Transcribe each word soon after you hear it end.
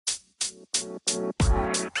All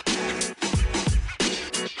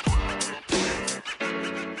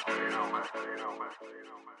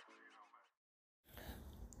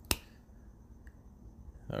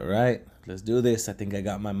right, let's do this. I think I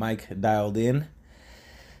got my mic dialed in.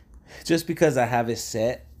 Just because I have it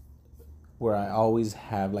set where I always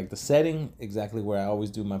have like the setting exactly where I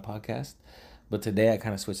always do my podcast. But today I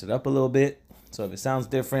kind of switched it up a little bit. So if it sounds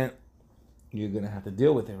different, you're going to have to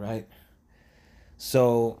deal with it, right?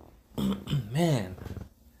 So, man,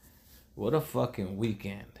 what a fucking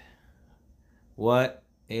weekend. What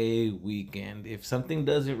a weekend. If something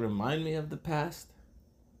doesn't remind me of the past,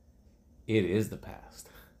 it is the past.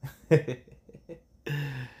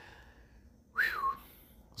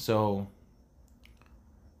 So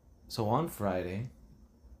on Friday,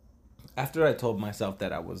 after I told myself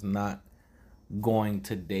that I was not going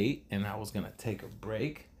to date and I was going to take a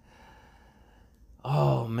break,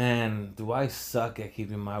 oh man, do I suck at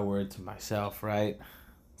keeping my word to myself, right?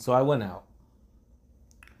 So I went out.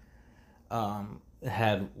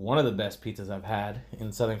 Had one of the best pizzas I've had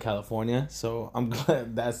in Southern California, so I'm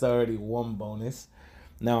glad that's already one bonus.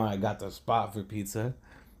 Now I got the spot for pizza.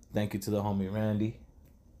 Thank you to the homie Randy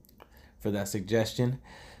for that suggestion.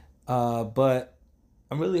 But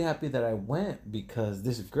I'm really happy that I went because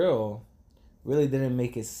this girl really didn't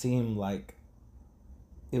make it seem like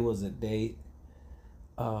it was a date.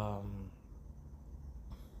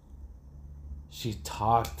 She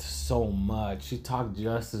talked so much. She talked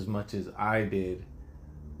just as much as I did,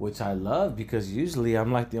 which I love because usually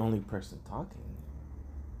I'm like the only person talking.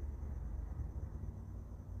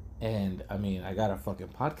 And I mean, I got a fucking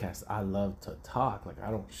podcast. I love to talk. Like,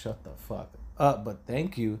 I don't shut the fuck up. But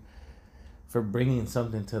thank you for bringing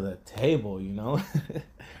something to the table, you know?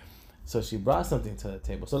 So she brought something to the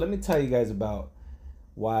table. So let me tell you guys about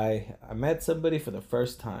why I met somebody for the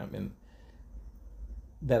first time and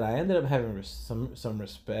that I ended up having some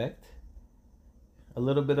respect, a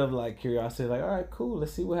little bit of like curiosity, like, all right, cool,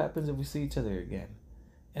 let's see what happens if we see each other again.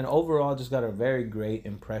 And overall, just got a very great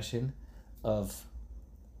impression of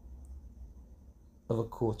a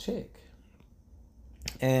cool chick.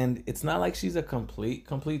 And it's not like she's a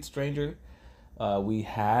complete stranger. We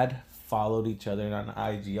had followed each other on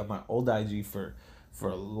IG, on my old IG for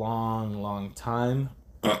a long time.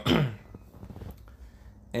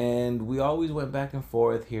 And we always went back and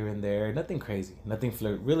forth here and there. Nothing crazy, nothing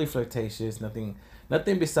really flirtatious, nothing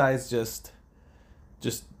besides just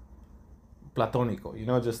platonico, you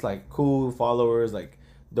know, just like cool followers, like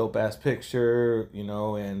dope ass picture, you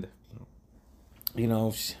know, and you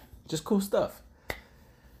know, just cool stuff.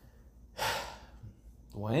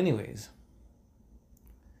 Well, anyways,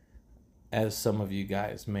 as some of you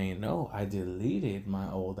guys may know, I deleted my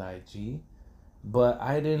old IG, but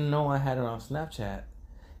I didn't know I had it on Snapchat.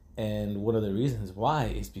 And one of the reasons why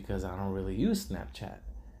is because I don't really use Snapchat.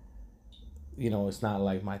 You know, it's not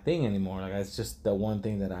like my thing anymore. Like, it's just the one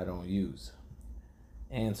thing that I don't use.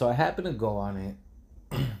 And so I happened to go on it.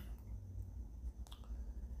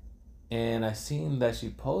 And I seen that she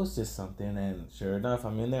posted something. And sure enough,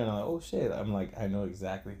 I'm in there and I'm like, oh shit. I'm like, I know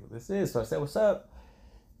exactly who this is. So I said, what's up?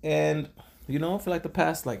 And, you know, for like the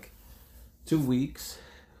past like 2 weeks,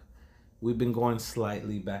 we've been going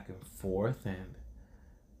slightly back and forth.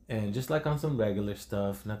 And just like on some regular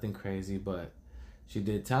stuff, nothing crazy, but she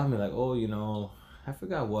did tell me like, oh, you know, I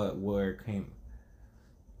forgot where it came,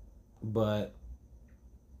 but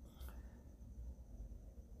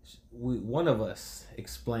one of us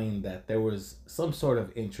explained that there was some sort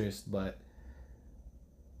of interest, but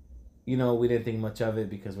you know, we didn't think much of it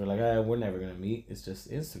because we're like, we're never gonna meet. It's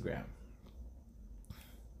just Instagram,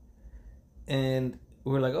 and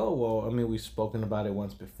we're like, oh well, I mean, we've spoken about it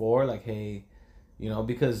once before, like, hey, you know,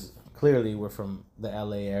 because clearly we're from the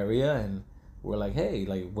LA area and we're like, hey,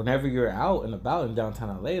 like whenever you're out and about in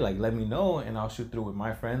downtown LA, like let me know and I'll shoot through with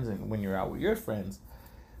my friends and when you're out with your friends.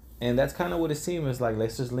 And that's kind of what it seemed. It's like,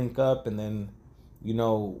 let's just link up and then, you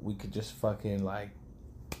know, we could just fucking like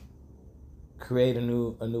create a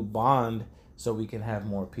new bond so we can have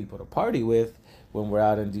more people to party with when we're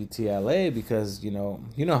out in DTLA because, you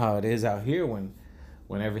know how it is out here when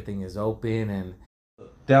everything is open and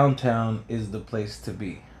downtown is the place to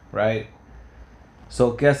be, right?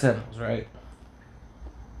 So guess what, right?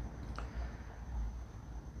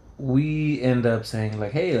 We end up saying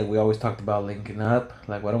like, hey, like we always talked about linking up.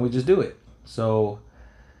 Like, why don't we just do it? So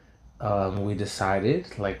we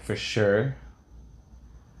decided, like for sure,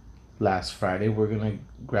 last Friday we're gonna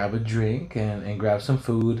grab a drink and grab some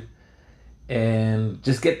food and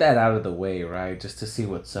just get that out of the way, right? Just to see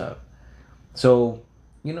what's up. So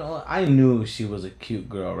I knew she was a cute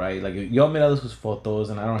girl, right? Like, yo mirado sus fotos,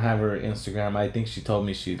 and I don't have her Instagram. I think she told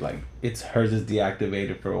me she, like, it's hers is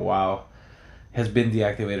deactivated for a while, has been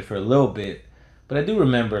deactivated for a little bit, but I do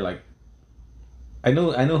remember, like, I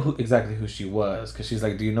know exactly who she was, because she's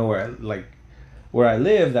like, do you know where I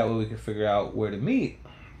live? That way we can figure out where to meet.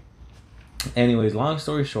 Anyways, long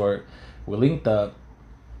story short, we linked up.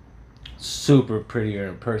 Super prettier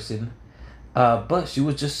in person, but she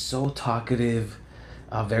was just so talkative,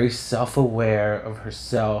 very self-aware of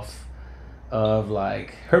herself, of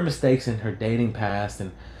like her mistakes in her dating past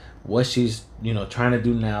and what she's trying to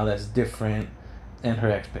do now that's different, and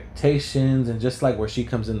her expectations, and just like where she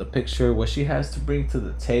comes in the picture, what she has to bring to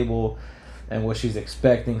the table, and what she's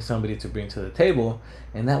expecting somebody to bring to the table.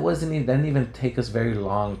 And that didn't even take us very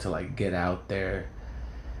long to like get out there,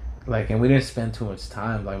 like, and we didn't spend too much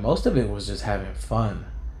time. Like, most of it was just having fun,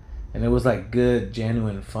 and it was like good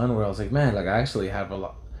genuine fun where I was like, man, like, I actually have a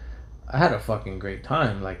lot, I had a fucking great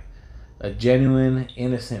time, like a genuine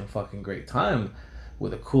innocent fucking great time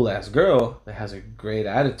with a cool ass girl that has a great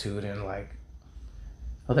attitude. And like,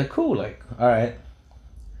 I was like, cool, like, all right.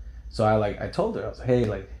 So I told her, I was like, hey,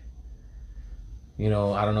 like, I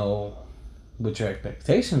don't know what your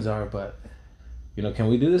expectations are, but can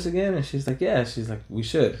we do this again? And she's like, yeah. She's like, we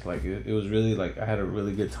should. Like, it was really like, I had a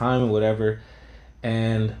really good time and whatever.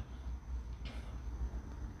 And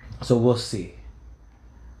so we'll see.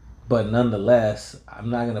 But nonetheless,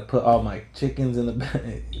 I'm not gonna put all my chickens in the,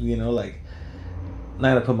 like, I'm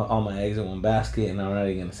not gonna put all my eggs in one basket. And I'm not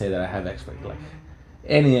even gonna say that I have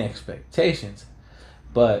any expectations.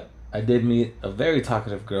 But I did meet a very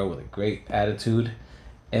talkative girl with a great attitude,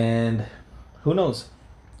 and who knows?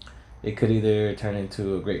 It could either turn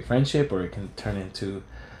into a great friendship or it can turn into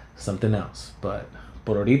something else. But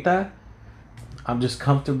por ahorita, I'm just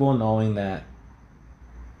comfortable knowing that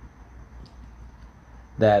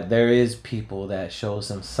there is people that show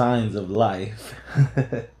some signs of life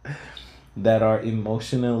that are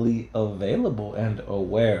emotionally available and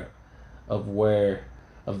aware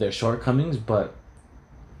of their shortcomings, but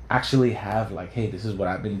actually have like, hey, this is what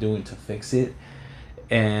I've been doing to fix it.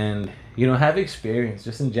 And have experience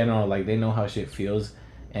just in general, like they know how shit feels,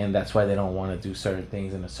 and that's why they don't want to do certain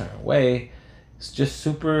things in a certain way. It's just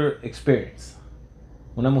super experience,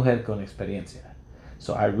 una mujer con experiencia.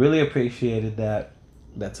 So I really appreciated that.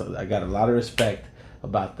 I got a lot of respect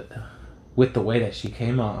about with the way that she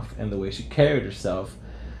came off and the way she carried herself,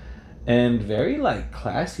 and very like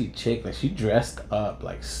classy chick. Like, she dressed up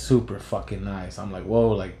like super fucking nice. I'm like, whoa,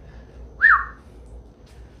 like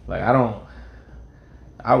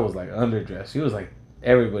I was like underdressed. She was like,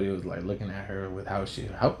 everybody was like looking at her with how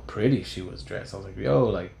pretty she was dressed. I was like, yo,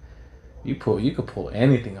 like, you could pull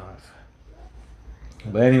anything off.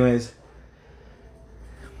 But anyways,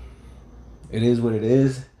 it is what it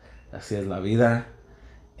is. Así es la vida.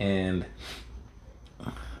 And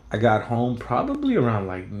I got home probably around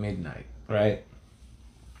like midnight, right?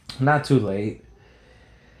 Not too late.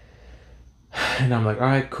 And I'm like, all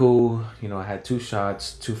right, cool. I had 2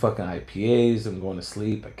 shots, 2 fucking IPAs. I'm going to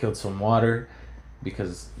sleep. I killed some water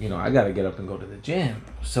because, I got to get up and go to the gym.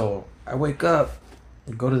 So I wake up,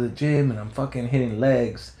 go to the gym, and I'm fucking hitting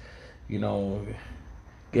legs,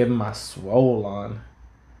 getting my swole on.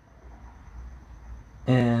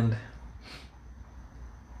 And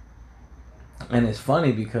it's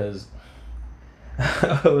funny because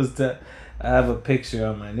I have a picture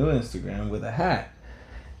on my new Instagram with a hat,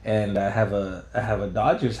 and I have a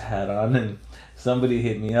Dodgers hat on, and somebody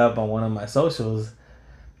hit me up on one of my socials,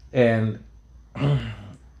 and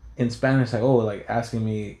in Spanish, like, oh, like asking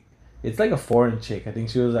me, it's like a foreign chick. I think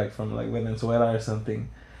she was like from like Venezuela or something,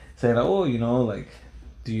 saying, like, oh, like,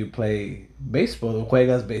 do you play baseball?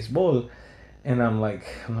 Juegas baseball? And I'm like,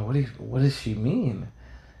 what does she mean?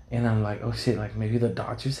 And I'm like, oh shit, like maybe the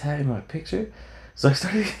Dodgers hat in my picture. So I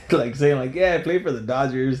started like saying like, yeah, I play for the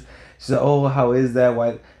Dodgers. She's like, oh, how is that?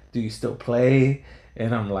 Why do you still play?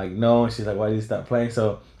 And I'm like, no. And she's like, why do you stop playing?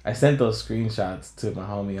 So I sent those screenshots to my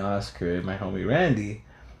homie Oscar and my homie Randy,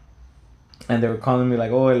 and they were calling me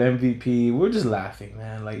like, oh, el MVP. We're just laughing,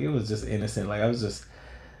 man. Like, it was just innocent. Like, I was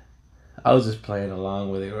just playing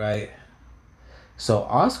along with it, right? So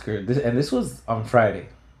Oscar, this was on Friday.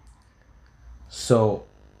 So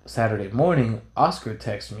Saturday morning, Oscar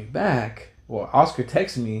texted me back. Well, Oscar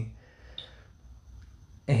texted me,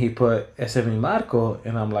 and he put "Ese mi Marco,"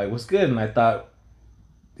 and I'm like, what's good? And I thought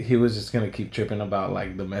he was just gonna keep tripping about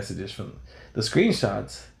like the messages from the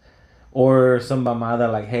screenshots, or some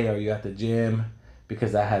mamada like, hey, are you at the gym?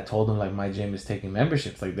 Because I had told him like my gym is taking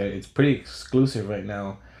memberships. Like, it's pretty exclusive right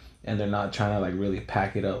now, and they're not trying to like really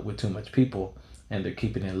pack it up with too much people, and they're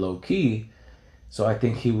keeping it low key. So I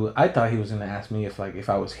think I thought he was gonna ask me if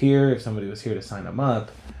I was here, if somebody was here to sign him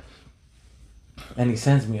up. And he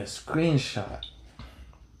sends me a screenshot.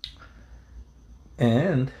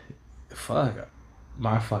 And fuck,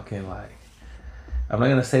 my fucking like, I'm not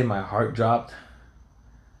gonna say my heart dropped.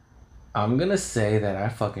 I'm gonna say that I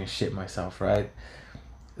fucking shit myself, right?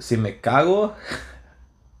 Si me cago.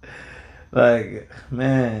 Like,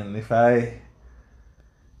 man, if I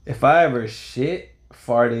ever shit,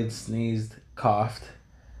 farted, sneezed, coughed,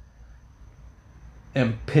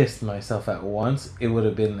 and pissed myself at once, it would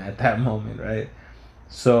have been at that moment, right?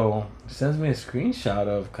 So sends me a screenshot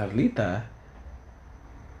of Carlita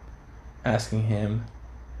asking him,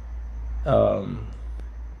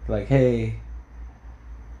 like, hey,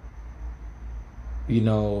 you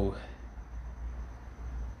know,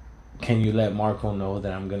 can you let Marco know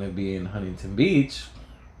that I'm gonna be in Huntington Beach,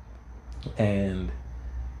 and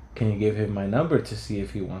can you give him my number to see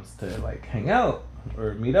if he wants to like hang out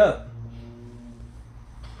or meet up?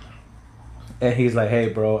 And he's like, hey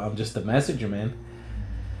bro, I'm just a messenger, man.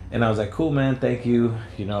 And I was like, cool, man, thank you.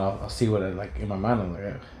 You know, I'll see what I like in my mind. I'm like,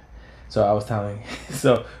 yeah. So I was telling,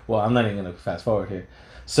 well, I'm not even gonna fast forward here.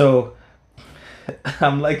 So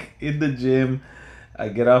I'm like in the gym. I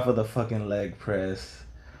get off of the fucking leg press,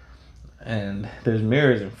 and there's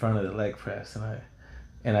mirrors in front of the leg press,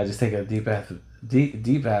 and I just take a deep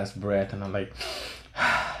ass breath, and I'm like,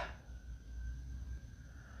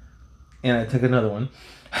 and I took another one,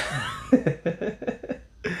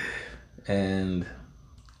 and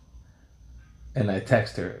I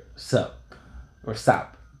text her sup or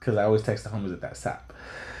sap, because I always text the homies at that sap.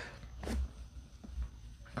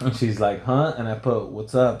 And she's like, huh? And I put,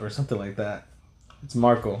 what's up? Or something like that. It's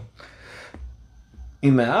Marco. Y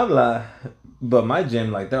me habla. But my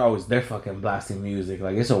gym, like, they're fucking blasting music.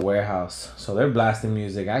 Like, it's a warehouse. So they're blasting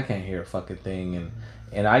music. I can't hear a fucking thing.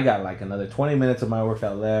 And I got, like, another 20 minutes of my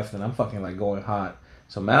workout left. And I'm fucking, like, going hot.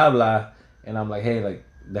 So me habla. And I'm like, hey, like,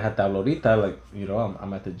 déjate hablar ahorita. Like, you know,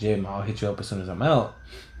 I'm at the gym. I'll hit you up as soon as I'm out.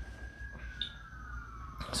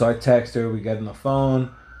 So I text her. We get on the phone.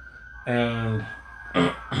 And...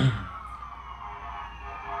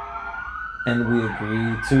 and we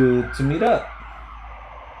agreed to meet up.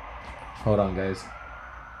 Hold on, guys.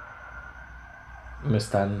 Me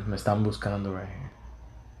están buscando right here.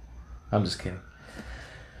 I'm just kidding.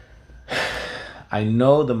 I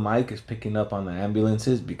know the mic is picking up on the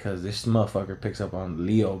ambulances because this motherfucker picks up on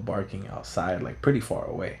Leo barking outside, like pretty far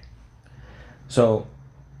away. So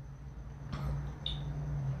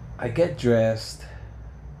I get dressed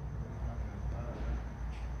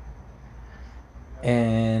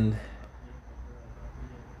and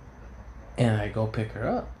I go pick her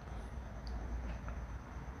up.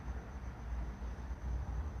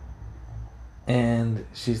 And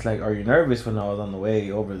she's like, are you nervous? When I was on the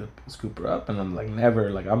way over to scoop her up. And I'm like,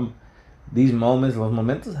 never. Like, these moments, los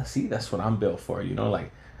momentos así, that's what I'm built for, you know?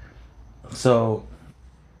 Like, so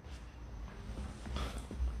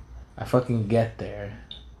I fucking get there.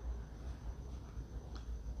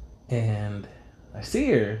 And I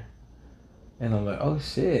see her. And I'm like, oh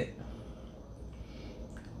shit.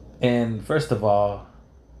 And first of all,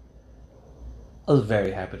 I was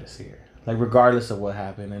very happy to see her. Like, regardless of what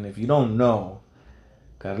happened. And if you don't know,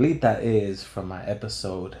 Carlita is from my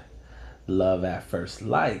episode Love at First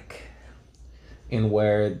Like, in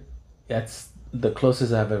where that's the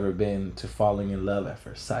closest I've ever been to falling in love at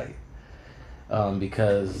first sight.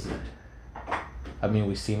 Because, I mean,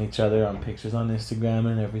 we've seen each other on pictures on Instagram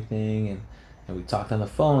and everything, and we talked on the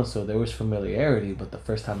phone, so there was familiarity. But the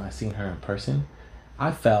first time I seen her in person,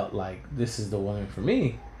 I felt like this is the woman for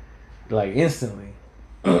me, like instantly.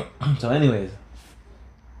 So anyways,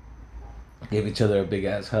 gave each other a big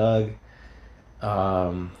ass hug,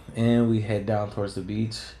 and we head down towards the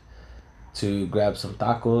beach to grab some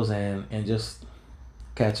tacos and just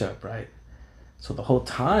catch up, right? So the whole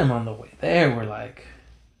time on the way there, we're like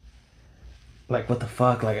what the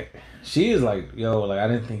fuck? Like, she is like, yo, like, I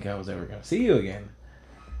didn't think I was ever gonna see you again.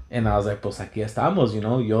 And I was like, pues aquí estamos, you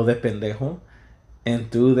know, yo de pendejo, and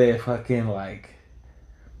tú de fucking, like,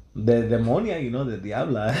 de demonia, you know, de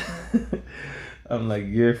diabla. I'm like,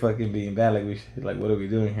 you're fucking being bad. Like, what are we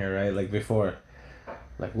doing here, right? Like, before,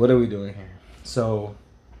 like, what are we doing here? So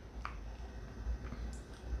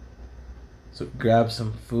grab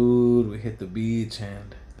some food, we hit the beach,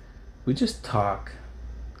 and we just talk.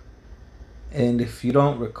 And if you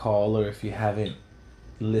don't recall, or if you haven't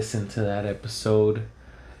listened to that episode,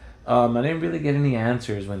 I didn't really get any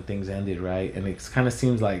answers when things ended, right? And it kind of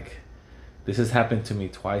seems like this has happened to me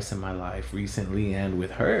twice in my life, recently and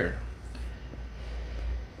with her.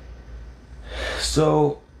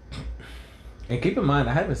 So And keep in mind,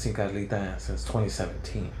 I haven't seen Carlita since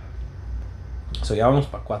 2017. So ya vamos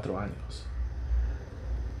para 4 años.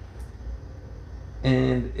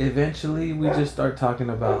 And eventually we just start talking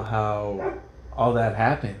about how all that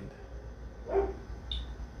happened.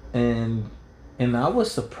 And I was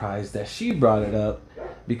surprised that she brought it up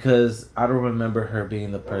because I don't remember her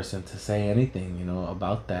being the person to say anything,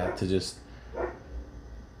 about that,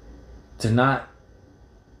 to not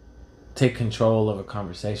take control of a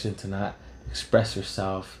conversation, to not express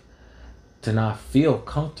herself, to not feel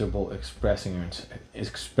comfortable expressing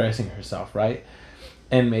herself, right?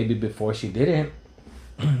 And maybe before she didn't,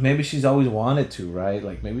 maybe she's always wanted to, right?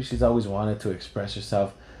 Like maybe she's always wanted to express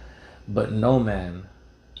herself, but no, man.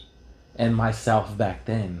 And myself back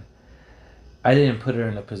then, I didn't put her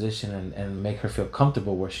in a position and make her feel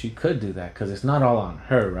comfortable where she could do that, because it's not all on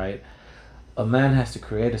her, right? A man has to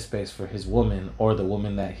create a space for his woman, or the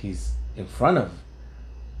woman that he's in front of,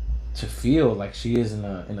 to feel like she is in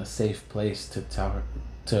a safe place to tell her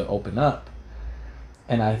to open up.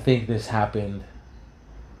 And I think this happened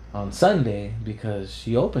on Sunday because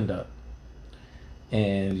she opened up,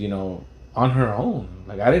 and on her own.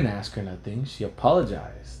 Like, I didn't ask her nothing. She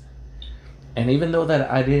apologized. And even though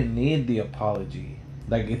that I didn't need the apology,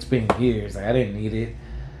 like it's been years, like I didn't need it.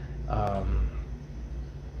 I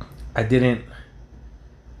didn't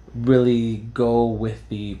really go with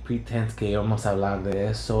the pretense que vamos a hablar de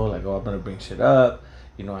eso, like, oh, I'm gonna bring shit up,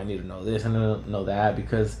 I need to know this, I need to know that,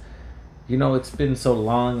 because it's been so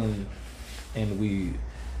long, and we,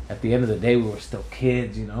 at the end of the day, we were still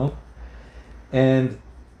kids, and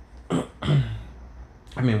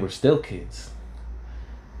I mean, we're still kids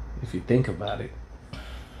if you think about it.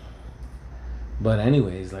 But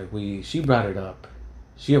anyways, like, she brought it up,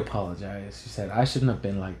 she apologized, she said I shouldn't have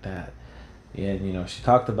been like that. And she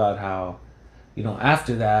talked about how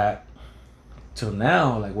after that till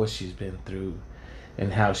now, like, what she's been through,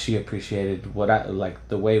 and how she appreciated what I like,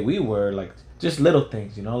 the way we were, like, just little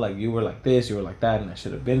things, like, you were like this, you were like that, and I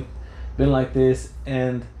should have been like this.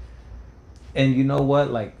 And you know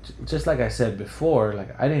what, like, just like I said before,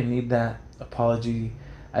 like, I didn't need that apology,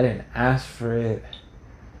 I didn't ask for it,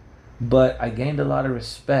 but I gained a lot of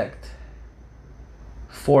respect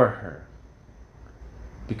for her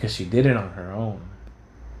because she did it on her own.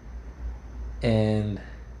 And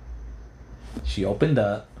she opened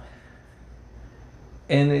up,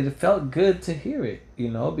 and it felt good to hear it,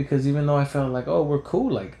 because even though I felt like, oh, we're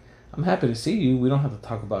cool, like, I'm happy to see you, we don't have to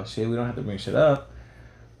talk about shit, we don't have to bring shit up,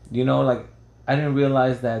 like, I didn't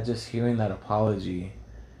realize that just hearing that apology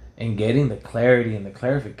and getting the clarity and the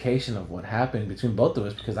clarification of what happened between both of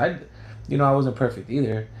us, because I wasn't perfect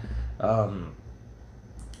either.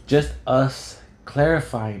 Just us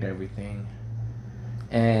clarifying everything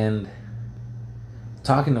and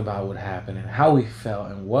talking about what happened and how we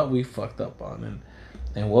felt and what we fucked up on,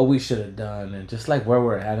 and what we should have done, and just like where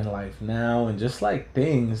we're at in life now, and just like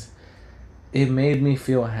things, it made me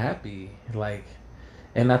feel happy. Like,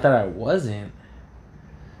 and not that I wasn't,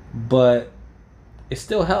 but it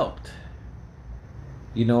still helped,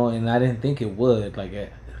 and I didn't think it would,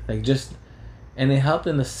 and it helped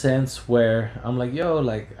in the sense where I'm like, yo,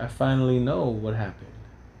 like, I finally know what happened,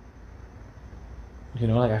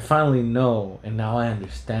 like, I finally know, and now I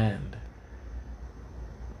understand,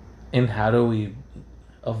 and how do we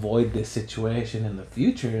avoid this situation in the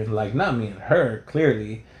future, and, like, not me and her,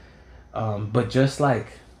 clearly, but just, like,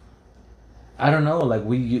 I don't know, like,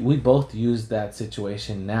 we both use that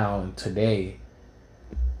situation now and today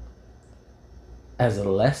as a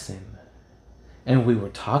lesson, and we were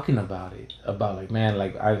talking about it, about, like, man,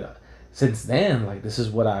 like, since then, like, this is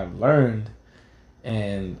what I've learned,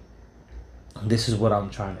 and this is what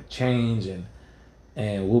I'm trying to change, and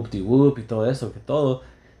whoop de whoop y todo eso que todo.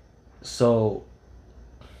 So,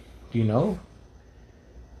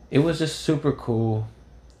 it was just super cool.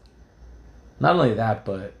 Not only that,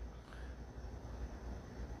 but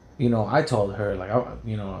I told her, like,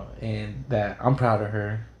 and that I'm proud of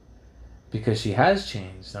her, because she has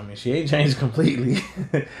changed. I mean, she ain't changed completely.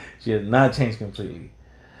 She has not changed completely,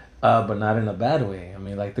 but not in a bad way. I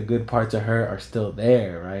mean, like, the good parts of her are still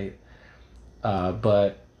there, right?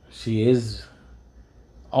 But she is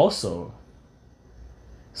also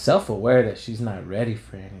self-aware that she's not ready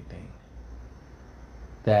for anything,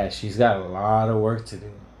 that she's got a lot of work to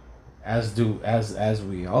do, as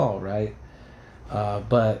we all, right?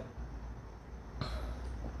 But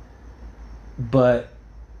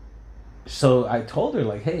so I told her,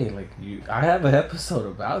 like, hey, like, I have an episode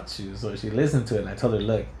about you. So she listened to it, and I told her,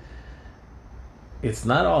 look, it's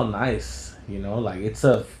not all nice, like, it's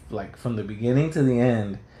like, from the beginning to the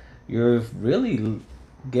end, you're really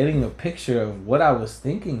getting a picture of what I was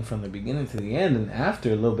thinking from the beginning to the end, and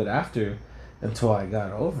after, a little bit after, until I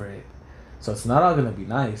got over it. So it's not all gonna be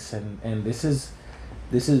nice, and this is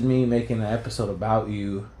me making an episode about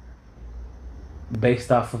you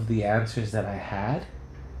based off of the answers that I had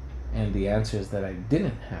and the answers that I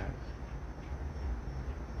didn't have.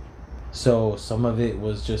 So some of it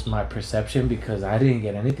was just my perception because I didn't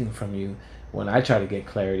get anything from you when I tried to get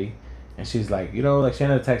clarity. And she's like, like she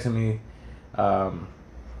ended up texting me, I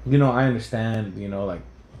understand, like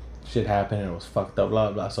shit happened and it was fucked up,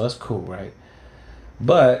 blah, blah. So that's cool, right?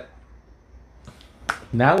 But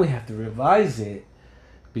now we have to revise it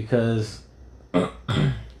because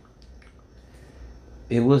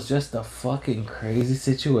it was just a fucking crazy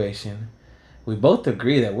situation. We both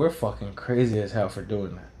agree that we're fucking crazy as hell for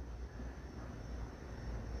doing that.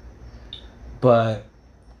 But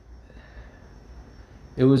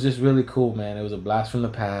it was just really cool, man. It was a blast from the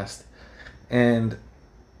past. And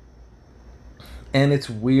it's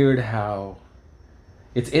weird how,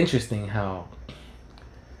 it's interesting how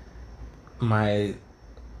my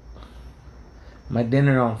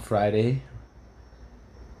dinner on Friday,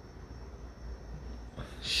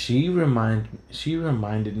 she reminds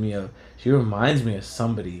me of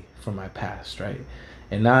somebody from my past, right?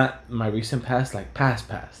 And not my recent past, like past.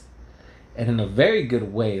 And in a very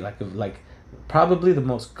good way, like probably the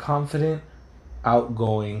most confident,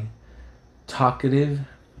 outgoing, talkative,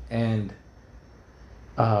 and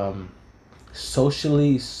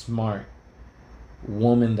socially smart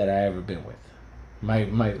woman that I ever been with. My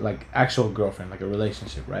like actual girlfriend, like a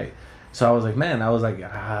relationship, right? So I was like, in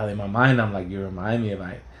my mind, I'm like, you remind me of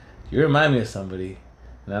somebody.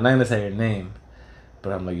 And I'm not gonna say her name,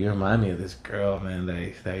 but I'm like, you remind me of this girl, man,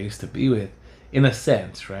 that I used to be with, in a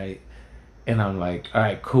sense, right? And I'm like, all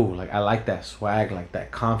right, cool. Like, I like that swag, like that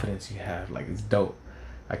confidence you have. Like, it's dope.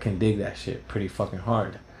 I can dig that shit pretty fucking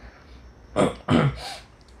hard.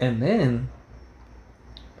 And then,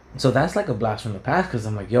 so that's like a blast from the past because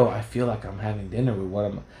I'm like, I feel like I'm having dinner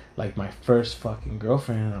with like my first fucking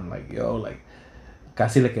girlfriend. And I'm like, like,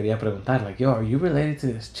 casi le quería preguntar, like, are you related to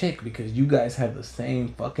this chick? Because you guys have the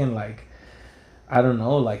same fucking, like, I don't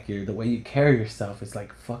know, like, the way you carry yourself is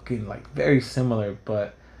like fucking, like, very similar,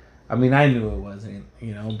 but I mean, I knew it wasn't,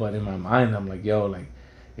 but in my mind, I'm like, like,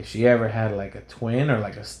 if she ever had, like, a twin or,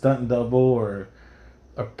 like, a stunt double or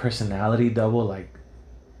a personality double, like,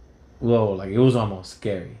 whoa, like, it was almost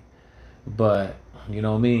scary. But, you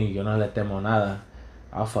know me, yo no le temo nada.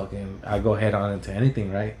 I go head on into anything,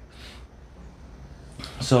 right?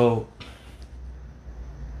 So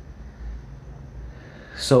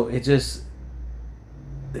it just,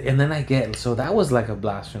 and then so that was like a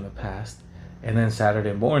blast from the past. And then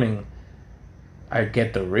Saturday morning, I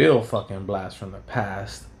get the real fucking blast from the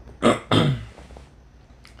past.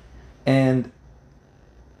 And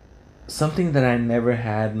something that I never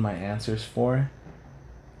had my answers for,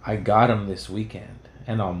 I got them this weekend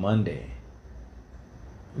and on Monday.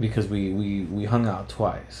 Because we hung out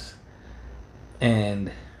twice.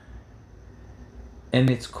 And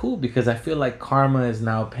it's cool because I feel like karma is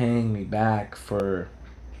now paying me back for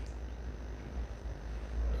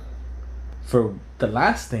the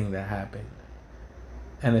last thing that happened.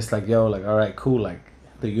 And it's like, like, all right, cool. Like,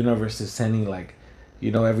 the universe is sending, like,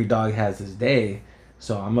 every dog has his day.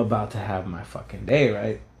 So I'm about to have my fucking day,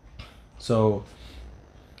 right? So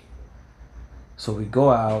we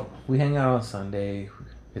go out. We hang out on Sunday.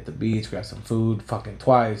 Hit the beach, grab some food. Fucking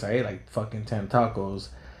twice. I ate like fucking 10 tacos.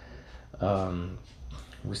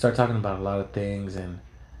 We start talking about a lot of things. And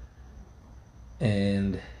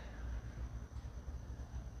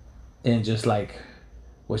just like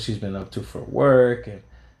what she's been up to for work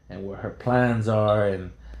and what her plans are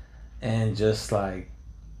and just like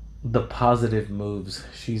the positive moves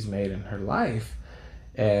she's made in her life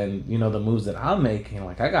and the moves that I'm making.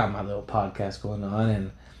 Like, I got my little podcast going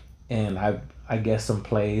on and I guess some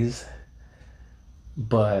plays,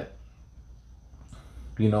 but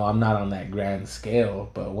I'm not on that grand scale,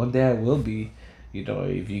 but one day I will be.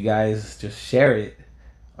 If you guys just share it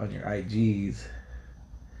on your IGs,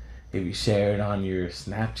 if you share it on your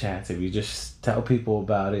Snapchats, if you just tell people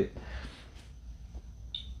about it.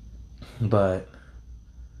 But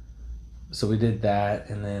so we did that,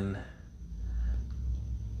 and then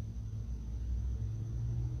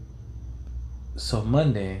so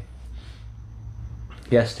Monday,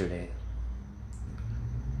 yesterday,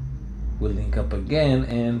 we link up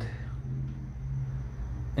again,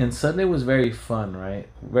 and Sunday was very fun, right?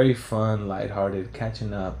 Very fun, lighthearted,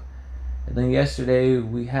 catching up. And then yesterday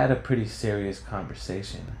we had a pretty serious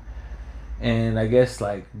conversation. And I guess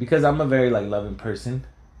like because I'm a very like loving person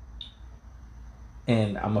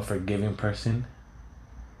and I'm a forgiving person,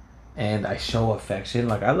 and I show affection.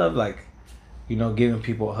 Like I love like, giving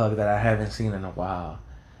people a hug that I haven't seen in a while.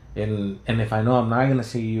 And if I know I'm not gonna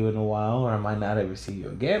see you in a while, or I might not ever see you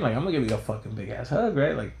again, like I'm gonna give you a fucking big ass hug,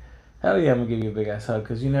 right? Like, hell yeah, I'm gonna give you a big ass hug,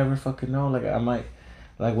 because you never fucking know. Like I might,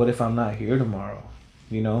 like, what if I'm not here tomorrow?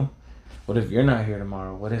 You know, what if you're not here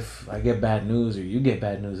tomorrow? What if I get bad news or you get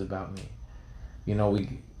bad news about me?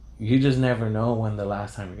 You just never know when the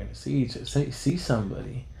last time you're gonna see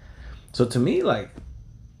somebody. So to me, like,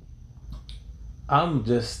 I'm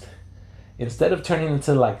just, instead of turning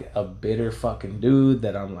into like a bitter fucking dude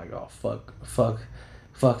that I'm like, oh fuck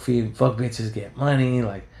bitches get money,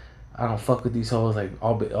 like I don't fuck with these hoes, like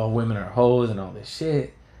all women are hoes and all this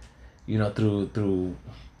shit, through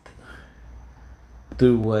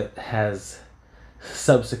what has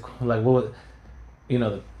subsequent, like what,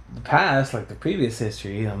 the past, like the previous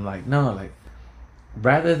history. I'm like, no, like,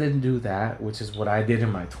 rather than do that, which is what I did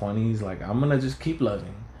in my 20s, like I'm gonna just keep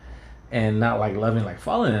loving, and not like loving, like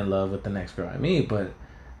falling in love with the next girl I meet, but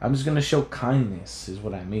I'm just gonna show kindness, is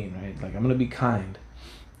what I mean, right? Like I'm gonna be kind.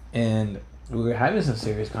 And we were having some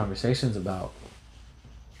serious conversations about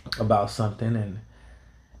something,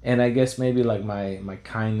 and I guess maybe like my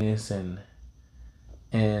kindness, and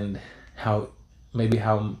how, maybe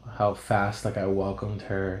how fast like I welcomed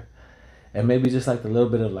her, and maybe just like the little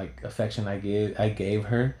bit of like affection I gave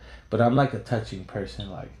her. But I'm like a touching person.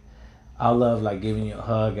 Like I love like giving you a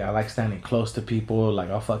hug. I like standing close to people. Like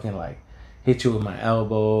I'll fucking like hit you with my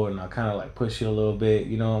elbow, and I'll kind of like push you a little bit.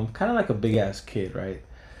 I'm kind of like a big ass kid, right?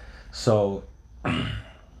 So I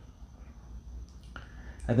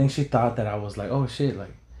think she thought that I was like, oh shit,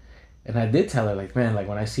 like, and I did tell her like, man, like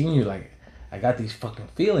when I seen you, like I got these fucking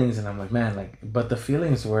feelings, and I'm like, man, like, but the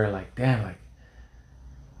feelings were like, damn, like,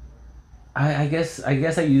 I guess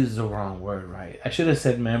I used the wrong word, right? I should have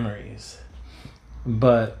said memories,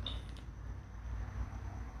 but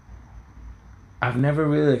I've never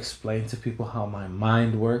really explained to people how my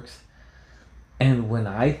mind works, and when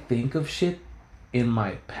I think of shit in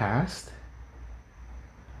my past,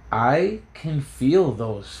 I can feel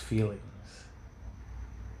those feelings.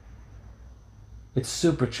 It's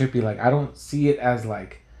super trippy. Like I don't see it as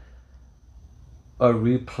like a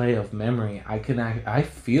replay of memory. I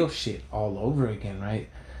feel shit all over again, right?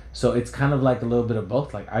 So it's kind of like a little bit of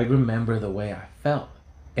both. Like I remember the way I felt,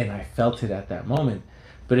 and I felt it at that moment,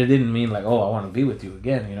 but it didn't mean like, oh, I want to be with you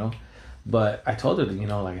again. But I told her that,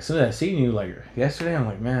 like as soon as I seen you like yesterday, I'm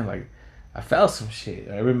like, man, like I felt some shit.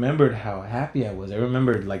 I remembered how happy I was. I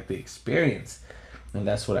remembered like the experience, and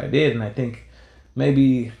that's what I did. And I think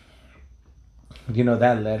maybe,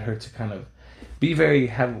 that led her to kind of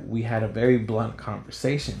we had a very blunt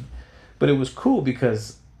conversation, but it was cool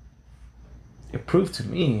because it proved to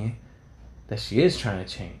me that she is trying to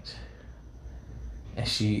change, and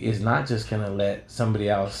she is not just gonna let somebody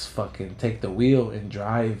else fucking take the wheel and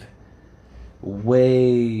drive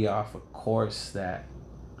way off a course that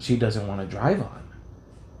she doesn't want to drive on.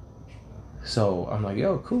 So I'm like,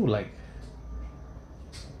 yo, cool, like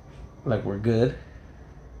we're good.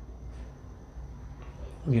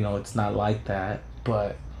 It's not like that,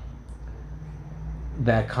 but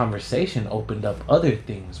that conversation opened up other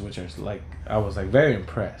things, which are like, I was like very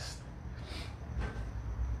impressed.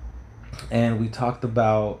 And we talked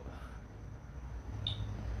about,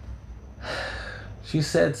 she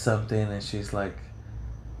said something, and she's like,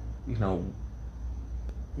 how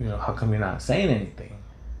come you're not saying anything?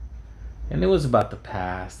 And it was about the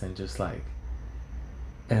past, and just like,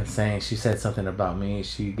 and saying, she said something about me.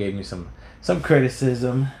 She gave me some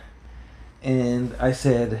criticism, and I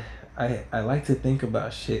said, I like to think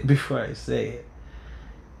about shit before I say it.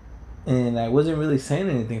 And I wasn't really saying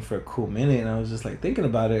anything for a cool minute, and I was just like thinking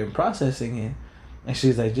about it and processing it. And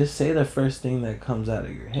she's like, just say the first thing that comes out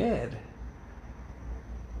of your head.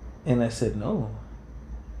 And I said, no,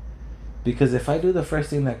 because if I do the first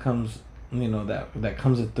thing that comes, that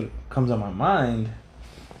comes on my mind,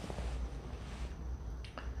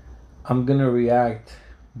 I'm gonna react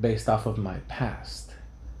based off of my past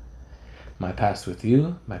with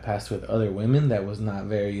you, my past with other women, that was not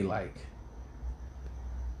very like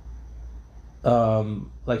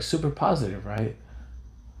super positive, right?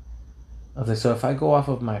 I was like, so if I go off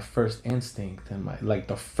of my first instinct and my, like,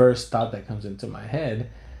 the first thought that comes into my head,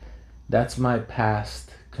 that's my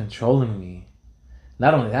past controlling me.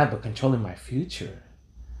 Not only that, but controlling my future.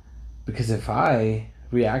 Because if I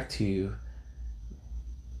react to you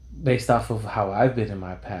based off of how I've been in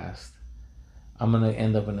my past, I'm gonna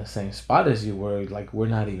end up in the same spot as you, where like we're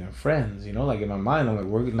not even friends. Like in my mind, I'm like,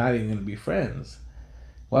 we're not even gonna be friends.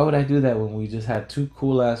 Why would I do that when we just had 2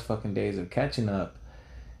 cool ass fucking days of catching up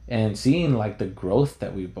and seeing like the growth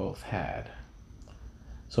that we both had?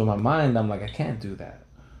 So in my mind, I'm like, I can't do that.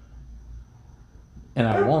 And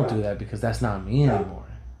I won't do that because that's not me anymore.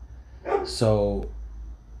 So,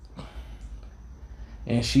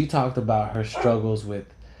 and she talked about her struggles with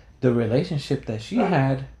the relationship that she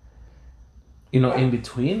had, in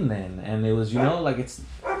between then. And it was, like it's,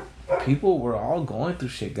 people were all going through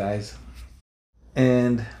shit, guys.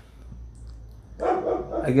 And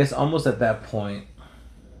I guess almost at that point,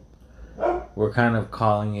 we're kind of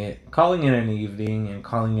calling it an evening and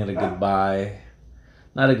calling it a goodbye.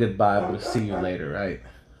 Not a goodbye, but a see you later, right?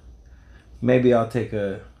 Maybe I'll take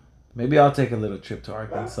a little trip to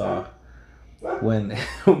Arkansas when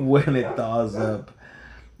when it thaws up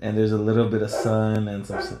and there's a little bit of sun and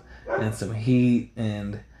some heat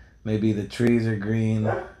and maybe the trees are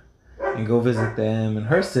green, and go visit them and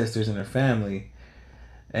her sisters and her family.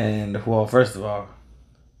 And well, first of all,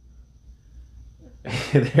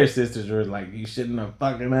 their sisters were like, you shouldn't have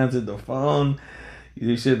fucking answered the phone.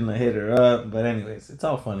 You shouldn't have hit her up. But anyways, it's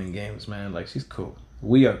all fun and games, man. Like, she's cool.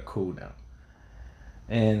 We are cool now.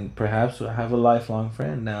 And perhaps we'll have a lifelong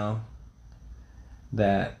friend now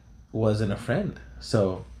that wasn't a friend.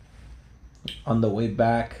 So on the way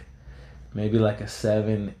back, maybe like a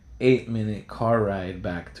 7-8 minute car ride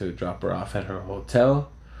back to drop her off at her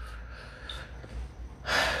hotel,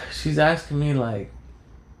 she's asking me, like,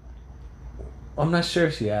 I'm not sure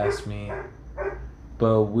if she asked me,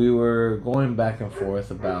 but we were going back and forth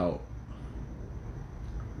about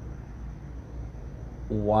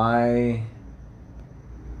why,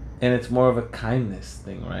 and it's more of a kindness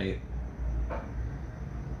thing, right?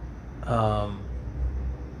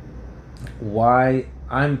 Why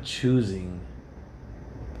I'm choosing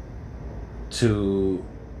to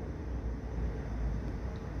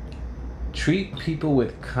treat people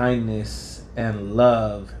with kindness and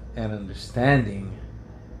love and understanding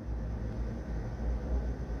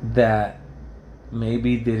that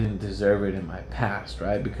maybe didn't deserve it in my past,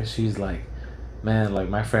 right? Because she's like, man, like,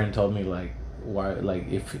 my friend told me, like, why, like,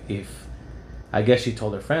 if I guess she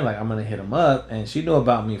told her friend, like, I'm gonna hit him up, and she knew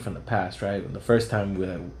about me from the past, right? The first time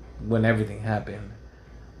when everything happened,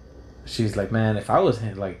 she's like, man, if I was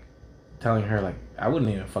like telling her, like, I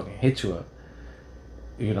wouldn't even fucking hit you up,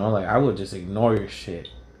 like, I would just ignore your shit.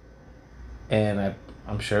 And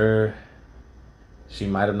I'm sure she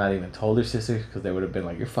might have not even told her sisters, because they would have been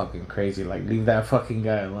like, you're fucking crazy, like, leave that fucking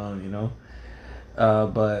guy alone,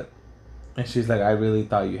 but, and she's like, I really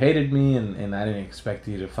thought you hated me, and I didn't expect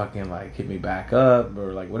you to fucking, like, hit me back up,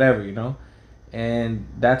 or, like, whatever, and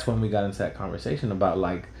that's when we got into that conversation about,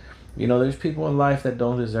 like, there's people in life that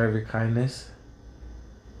don't deserve your kindness,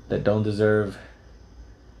 that don't deserve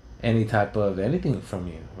any type of anything from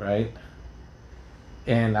you, right?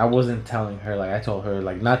 And I wasn't telling her, like, I told her,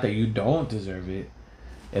 like, not that you don't deserve it,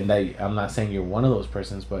 and that I'm not saying you're one of those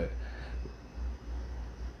persons, but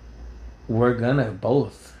we're gonna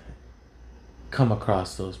both come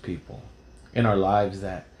across those people in our lives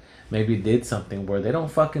that maybe did something where they don't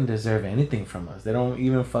fucking deserve anything from us. They don't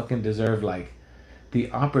even fucking deserve, like,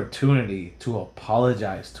 the opportunity to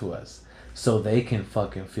apologize to us so they can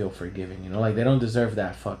fucking feel forgiven, like, they don't deserve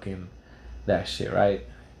that shit, right?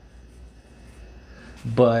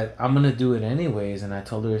 But I'm gonna do it anyways. And I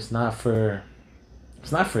told her it's not for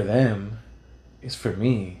them, it's for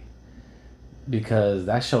me, because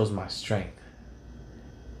that shows my strength.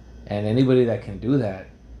 And anybody that can do that,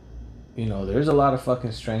 there's a lot of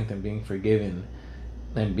fucking strength in being forgiven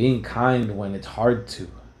and being kind when it's hard to.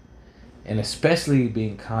 And especially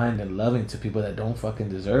being kind and loving to people that don't fucking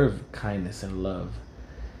deserve kindness and love,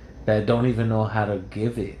 that don't even know how to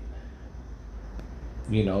give it.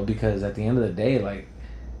 Because at the end of the day, like,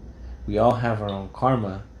 we all have our own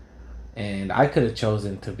karma. And I could have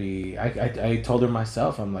chosen to be, I told her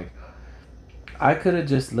myself, I'm like, I could have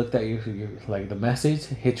just looked at your, like, the message,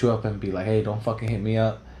 hit you up and be like, hey, don't fucking hit me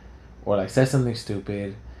up, or, like, said something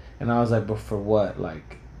stupid. And I was like, but for what?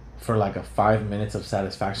 Like, for, like, a 5 minutes of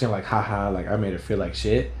satisfaction, like, haha, like, I made her feel like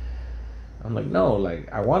shit. I'm like, no,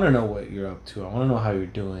 like, I want to know what you're up to. I want to know how you're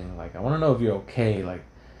doing. Like, I want to know if you're okay. Like,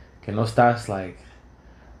 que no estás, like,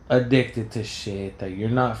 addicted to shit, that you're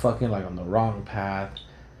not fucking, like, on the wrong path,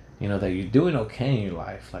 that you're doing okay in your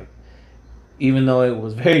life. Like, even though it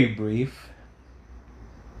was very brief,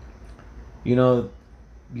 you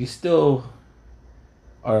still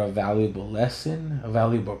are a valuable lesson, a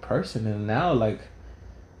valuable person. And now, like,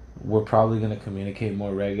 we're probably going to communicate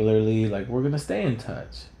more regularly. Like, we're going to stay in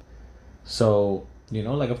touch. So,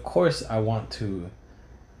 like, of course I want to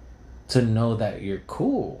know that you're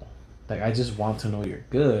cool. Like, I just want to know you're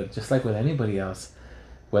good, just like with anybody else,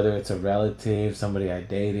 whether it's a relative, somebody I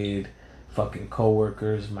dated, fucking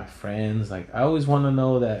coworkers, my friends. Like, I always want to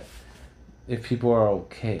know that if people are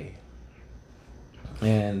okay.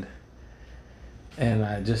 And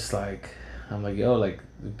I just like, I'm like, yo, like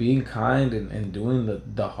being kind and doing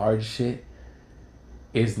the hard shit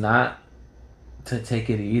is not to take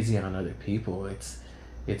it easy on other people.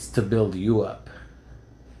 It's to build you up.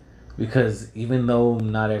 Because even though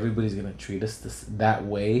not everybody's gonna treat us that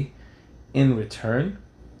way in return,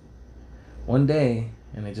 one day,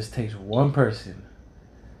 and it just takes one person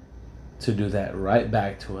to do that right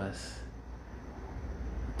back to us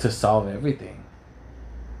to solve everything.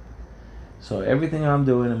 So everything I'm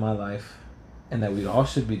doing in my life, and that we all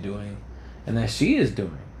should be doing, and that she is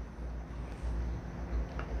doing,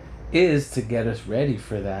 is to get us ready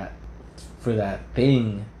for that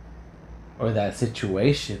thing or that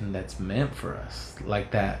situation that's meant for us. Like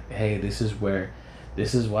that, hey, this is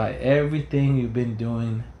why everything you've been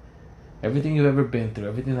doing, everything you've ever been through,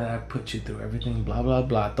 everything that I put you through, everything blah blah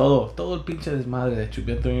blah, todo el pinche desmadre that you've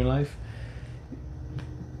been through in your life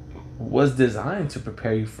was designed to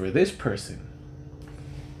prepare you for this person.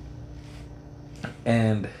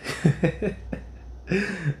 And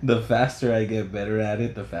the faster I get better at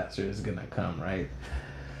it, the faster it's gonna come, right?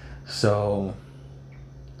 So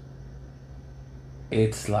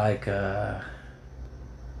it's like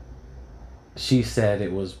she said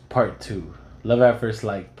it was part 2. Love at First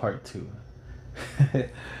Light part 2.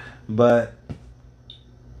 But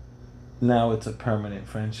now it's a permanent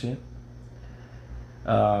friendship.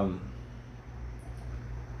 For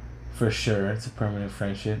sure, it's a permanent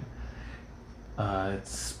friendship.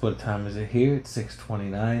 It's, what time is it here? It's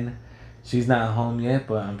 6:29. She's not home yet,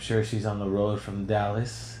 but I'm sure she's on the road from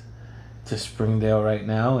Dallas to Springdale right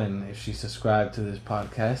now. And if she subscribed to this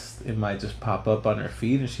podcast, it might just pop up on her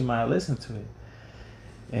feed, and she might listen to it.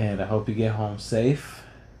 And I hope you get home safe.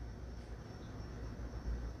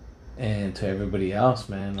 And to everybody else,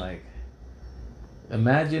 man, like,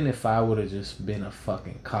 imagine if I would have just been a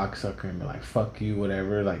fucking cocksucker and be like, fuck you,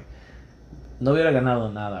 whatever. Like, no hubiera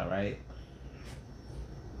ganado nada, right?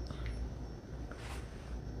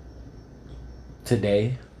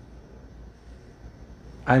 Today,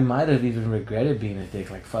 I might have even regretted being a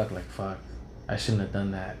dick. Like, fuck. I shouldn't have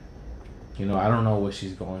done that. You know, I don't know what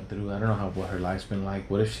she's going through. I don't know what her life's been like.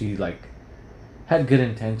 What if she, like, had good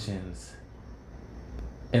intentions?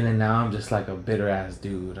 And then now I'm just like a bitter ass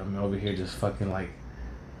dude. I'm over here just fucking like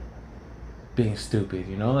being stupid,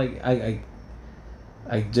 you know? Like, I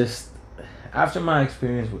just, after my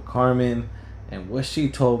experience with Carmen and what she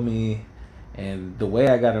told me and the way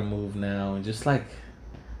I gotta move now, and just like,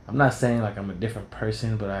 I'm not saying like I'm a different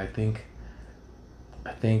person, but I think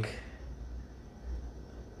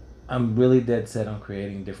I'm really dead set on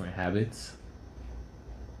creating different habits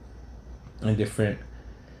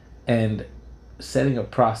and setting a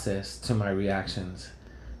process to my reactions,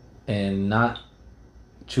 and not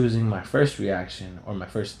choosing my first reaction or my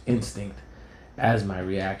first instinct as my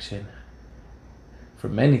reaction for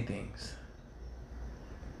many things,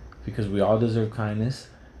 because we all deserve kindness.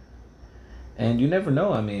 And you never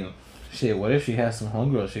know. I mean, shit, what if she has some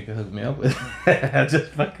homegirls she could hook me up with?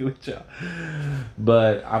 Just fucking with y'all.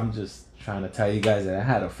 But I'm just trying to tell you guys that I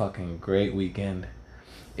had a fucking great weekend.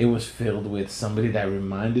 It was filled with somebody that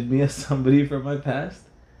reminded me of somebody from my past.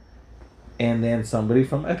 And then somebody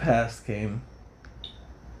from my past came.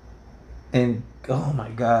 And, oh my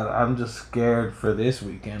God, I'm just scared for this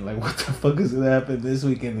weekend. Like, what the fuck is going to happen this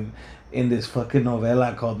weekend in this fucking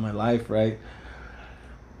novela called my life, right?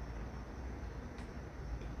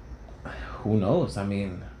 Who knows? I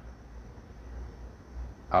mean,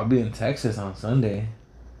 I'll be in Texas on Sunday.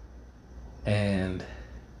 And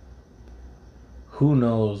who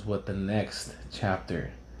knows what the next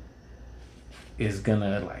chapter is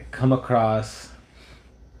gonna like come across.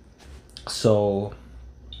 So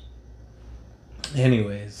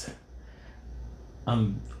anyways,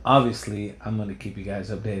 I'm gonna keep you guys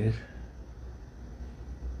updated.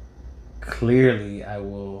 Clearly I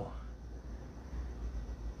will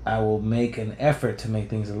make an effort to make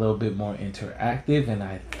things a little bit more interactive, and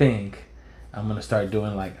I think I'm gonna start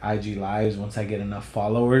doing like IG lives once I get enough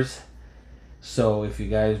followers. So if you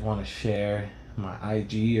guys want to share my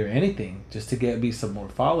IG or anything just to get me some more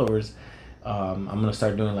followers, I'm gonna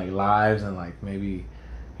start doing like lives and like maybe,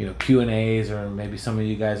 you know, Q&As, or maybe some of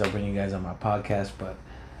you guys, I'll bring you guys on my podcast. But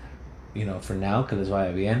you know, for now, que les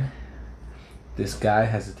vaya bien. This guy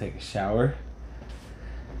has to take a shower.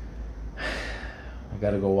 I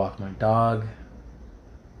gotta go walk my dog.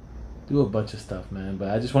 Do a bunch of stuff, man. But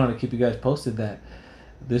I just wanted to keep you guys posted that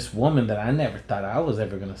this woman that I never thought I was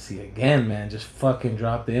ever gonna see again, man, just fucking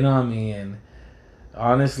dropped in on me. And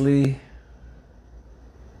honestly,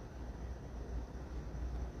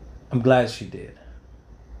 I'm glad she did.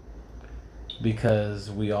 because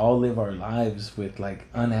we all live our lives with like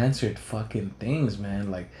unanswered fucking things,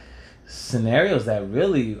 man. Like scenarios that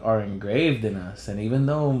really are engraved in us. And even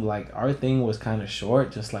though like our thing was kind of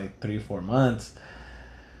short, just like 3-4 months,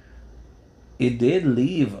 it did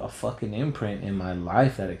leave a fucking imprint in my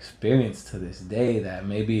life, that experience, to this day, that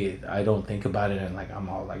maybe I don't think about it and like I'm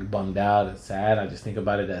all like bummed out and sad. I just think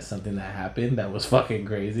about it as something that happened that was fucking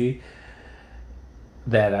crazy,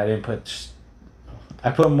 that I didn't put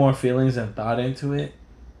I put more feelings and thought into it.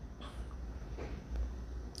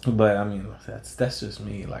 But I mean, that's just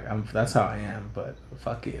me. Like that's how I am. But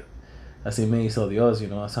fuck it, así me hizo Dios.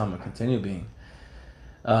 That's how I'm gonna continue being.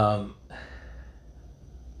 Um,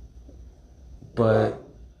 but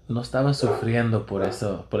no estaba sufriendo por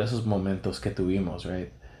esos momentos que tuvimos,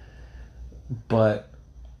 right? But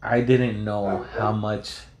I didn't know how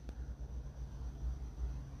much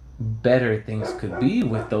better things could be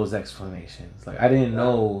with those explanations. Like I didn't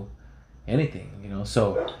know anything.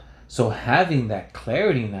 So having that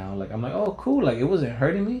clarity now, like I'm like, oh cool, like it wasn't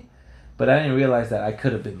hurting me, but I didn't realize that I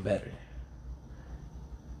could have been better.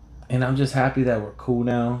 And I'm just happy that we're cool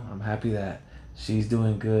now. I'm happy that she's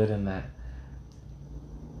doing good, and that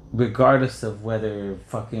regardless of whether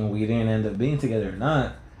fucking we didn't end up being together or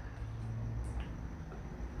not,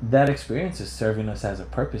 that experience is serving us as a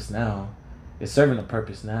purpose now. It's serving a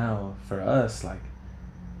purpose now for us, like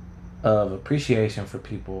of appreciation for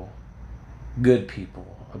people, good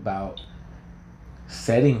people, about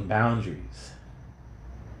setting boundaries,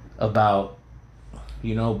 about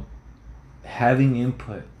having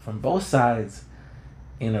input from both sides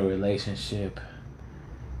in a relationship.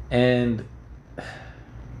 And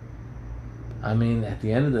I mean, at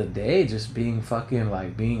the end of the day, just being fucking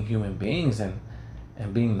like being human beings, and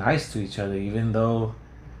being nice to each other, even though,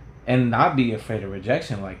 and not be afraid of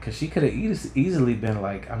rejection. Like, cause she could have easily been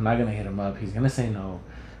like, I'm not gonna hit him up, he's gonna say no,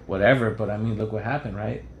 whatever. But I mean, look what happened,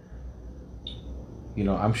 right?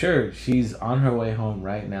 I'm sure she's on her way home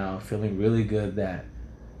right now feeling really good, that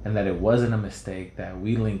it wasn't a mistake that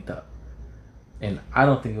we linked up. And I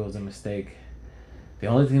don't think it was a mistake. The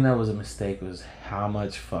only thing that was a mistake was how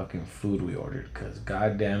much fucking food we ordered. Because,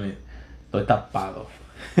 god damn it, estoy tapado.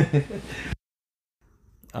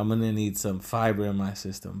 I'm going to need some fiber in my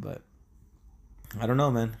system. But I don't know,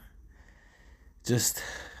 man. Just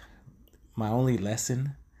my only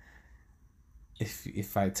lesson,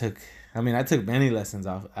 if I took... I mean, I took many lessons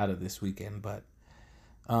out of this weekend. But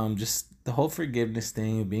just the whole forgiveness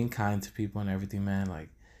thing, being kind to people and everything, man. Like,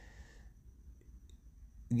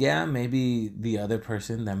 yeah, maybe the other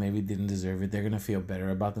person that maybe didn't deserve it, they're going to feel better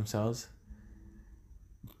about themselves.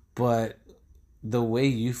 But the way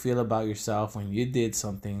you feel about yourself when you did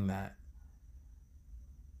something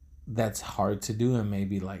that's hard to do, and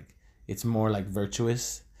maybe like it's more like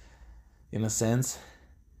virtuous in a sense,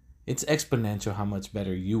 it's exponential how much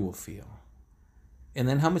better you will feel. And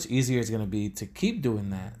then how much easier it's going to be to keep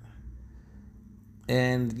doing that.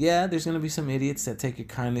 And yeah, there's going to be some idiots that take your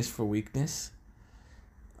kindness for weakness.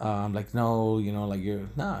 Like, no, like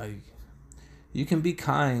you can be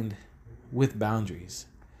kind with boundaries.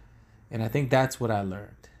 And I think that's what I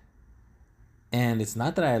learned. And it's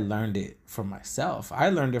not that I learned it from myself. I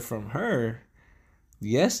learned it from her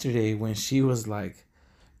yesterday when she was like,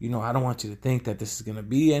 I don't want you to think that this is going to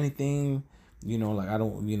be anything. Like, I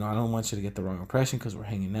don't want you to get the wrong impression because we're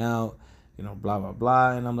hanging out, blah, blah,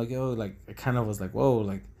 blah. And I'm like, yo, like, I kind of was like, whoa,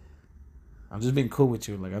 like, I'm just being cool with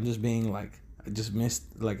you. Like, I'm just being like, I just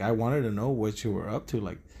missed, like, I wanted to know what you were up to,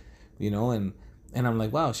 like, and I'm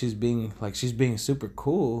like, wow, she's being super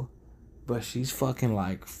cool, but she's fucking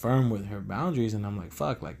like firm with her boundaries. And I'm like,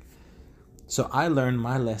 fuck, like, so I learned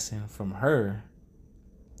my lesson from her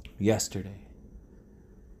yesterday.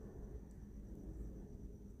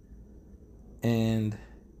 And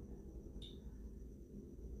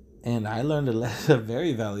I learned a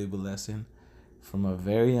very valuable lesson from a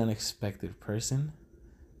very unexpected person.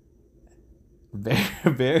 Very,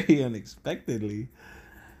 very unexpectedly.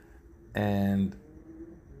 And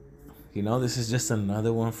this is just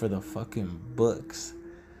another one for the fucking books.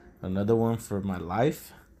 Another one for my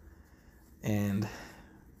life. And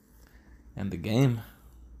the game.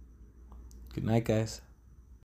 Good night, guys.